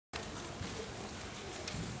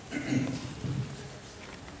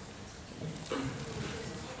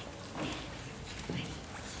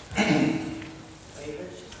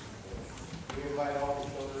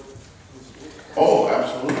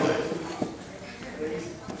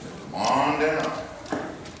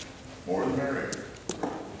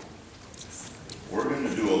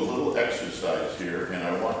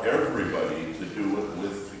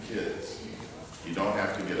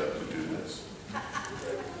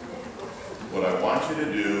what I want you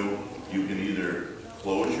to do, you can either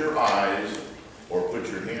close your eyes or put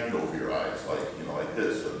your hand over your eyes, like, like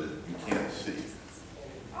this, so that you can't see.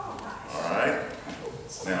 All right?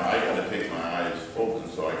 Now, I got to take my eyes open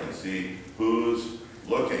so I can see who's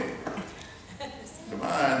looking. Come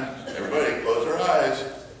on, everybody, close your eyes.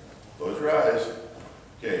 Close your eyes.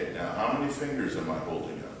 Okay, now how many fingers am I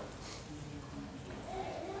holding up?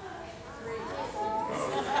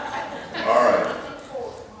 Oh. All right.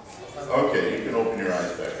 Okay, you can open your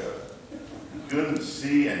eyes back up. You couldn't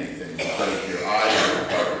see anything because your eyes were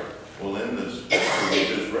covered. Well, in this scripture,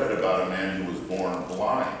 we just read about a man who was born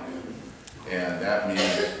blind. And that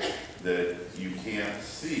means that you can't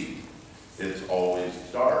see. It's always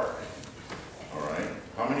dark. All right?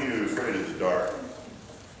 How many of you are afraid of the dark?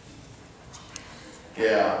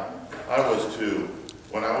 Yeah, I was too.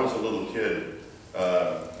 When I was a little kid,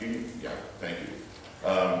 thank you.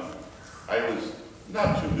 I was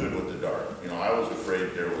not too good with the dark. I was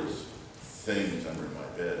afraid there was things under my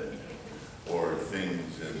bed or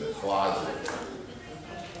things in the closet.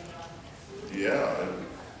 Yeah.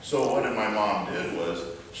 So what my mom did was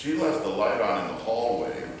she left the light on in the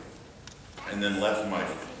hallway and then left my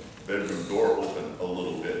bedroom door open a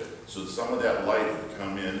little bit so some of that light would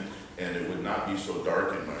come in and it would not be so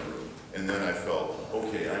dark in my room. And then I felt,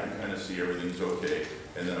 okay, I can kind of see everything's okay.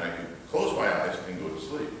 And then I could close my eyes and go to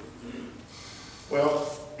sleep.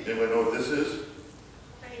 Well, anybody know what this is?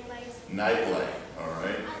 Night light. All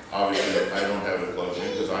right. Obviously, I don't have it plugged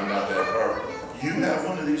in because I'm not that powerful. You have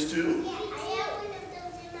one of these too? Yeah, I have one of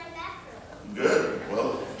those in my bathroom. Good.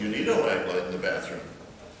 Well, you need a night light in the bathroom.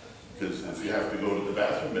 Because if you have to go to the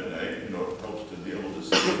bathroom at night, it helps to be able to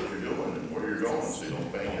see what you're doing and where you're going so you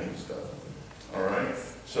don't bang into stuff. All right?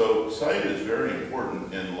 So sight is very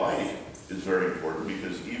important, and light is very important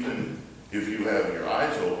because even if you have your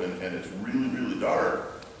eyes open and it's really, really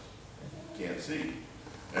dark, you can't see.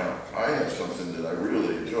 Now, I have something that I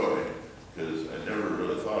really enjoy because I never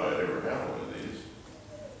really thought I'd ever have one of these,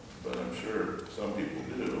 but I'm sure some people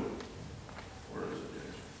do. Where is it?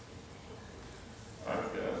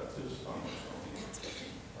 I've got this on my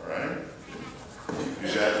phone. All right?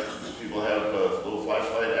 People have a little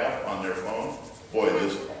flashlight app on their phone. Boy,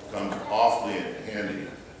 this comes awfully handy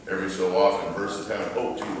every so often versus having,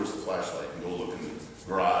 oh, gee, where's the flashlight? And go look in the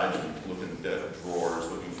garage and look in the drawers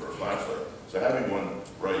looking for a flashlight. So having one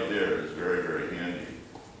right there is very, very handy.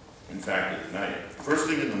 In fact, at night, first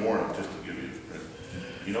thing in the morning, just to give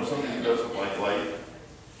you something who doesn't like light?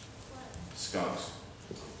 Skunks.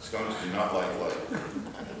 Skunks do not like light.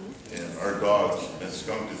 And our dog's been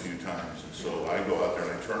skunked a few times. And so I go out there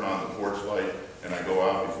and I turn on the porch light and I go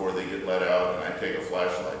out before they get let out and I take a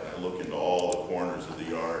flashlight and I look into all the corners of the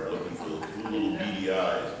yard looking for the two little beady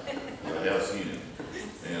eyes. And I have seen it.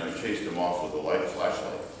 And I chased them off with a light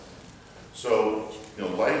flashlight. So,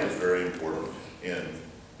 light is very important. And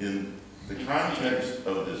in the context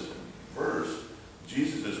of this verse,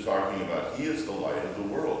 Jesus is talking about He is the light of the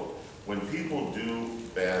world. When people do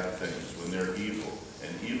bad things, when they're evil,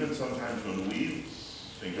 and even sometimes when we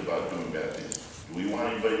think about doing bad things, do we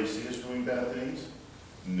want anybody to see us doing bad things?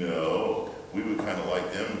 No. We would kind of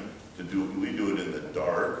like them to we do it in the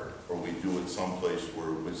dark, or we do it someplace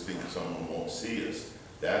where we think someone won't see us.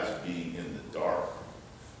 That's being in the dark.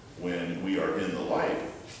 When we are in the light,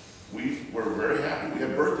 we're very happy. We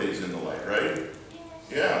have birthdays in the light, right?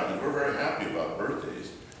 Yeah, because we're very happy about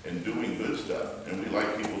birthdays and doing good stuff. And we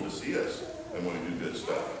like people to see us and when we do good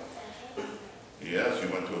stuff. Yes, you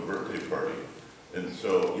went to a birthday party. And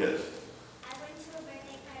so, yes. I went to a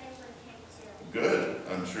birthday party with him too. Good.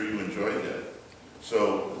 I'm sure you enjoyed that.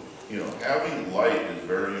 So, having light is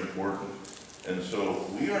very important. And so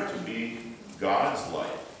we are to be God's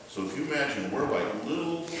light. So if you imagine we're like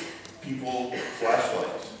little people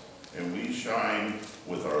flashlights, and we shine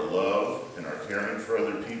with our love and our caring for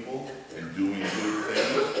other people and doing good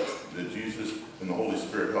things that Jesus and the Holy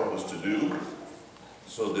Spirit help us to do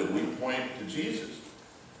so that we point to Jesus.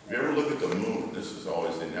 If you ever look at the moon, this is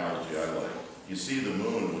always the analogy I like. You see the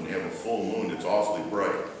moon, when you have a full moon, it's awfully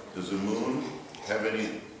bright. Does the moon have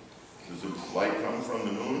does the light come from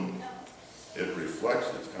the moon? It reflects,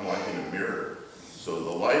 it's kind of like in a mirror. So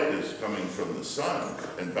the light is coming from the sun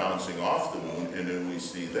and bouncing off the moon, and then we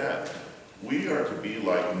see that. We are to be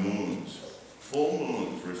like moons, full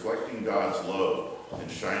moons, reflecting God's love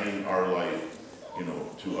and shining our light,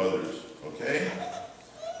 to others. Okay?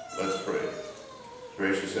 Let's pray.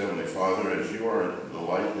 Gracious Heavenly Father, as you are the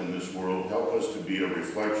light in this world, help us to be a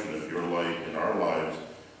reflection of your light in our lives,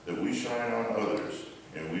 that we shine on others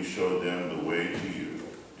and we show them the way to you.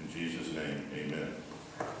 In Jesus' name, amen.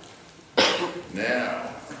 Now,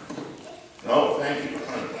 thank you.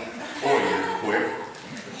 Boy,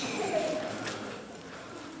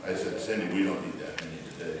 Cindy, we don't need that many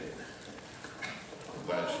today. I'm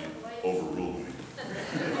glad she overruled me.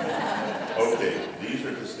 Okay, these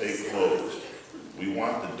are to stay closed. We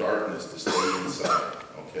want the darkness to stay inside,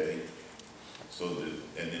 okay? So that,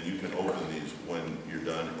 and then you can open these when you're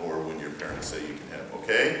done or when your parents say you can have,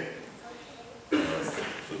 okay? All right.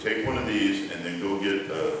 So take one of these and then go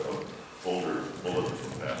get a folder bulletin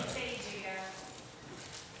from Pastor.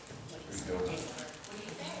 There you go.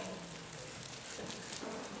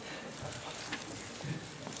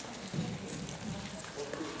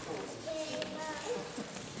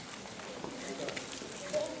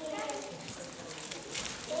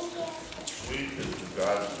 Sweet is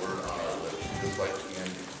God's word on our lips, just like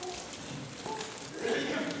candy.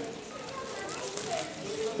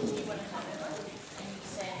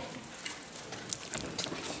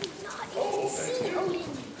 Oh, thank you.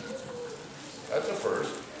 That's a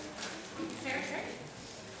first.